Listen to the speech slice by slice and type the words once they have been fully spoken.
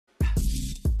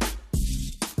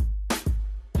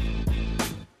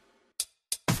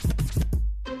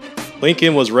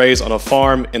Lincoln was raised on a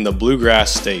farm in the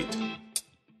Bluegrass State.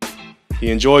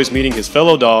 He enjoys meeting his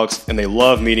fellow dogs, and they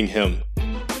love meeting him.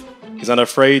 He's not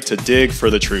afraid to dig for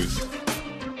the truth.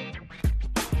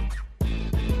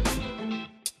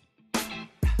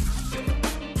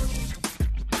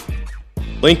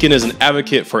 Lincoln is an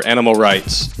advocate for animal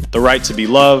rights, the right to be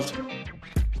loved,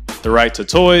 the right to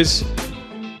toys,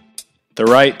 the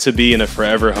right to be in a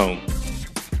forever home.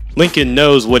 Lincoln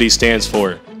knows what he stands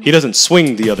for. He doesn't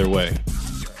swing the other way.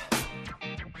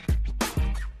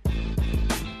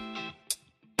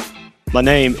 My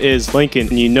name is Lincoln,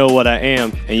 and you know what I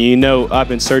am, and you know I've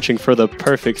been searching for the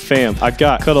perfect fam. I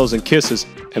got cuddles and kisses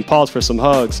and paws for some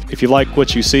hugs. If you like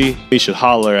what you see, you should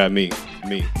holler at me.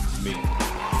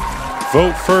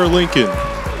 Vote for Lincoln.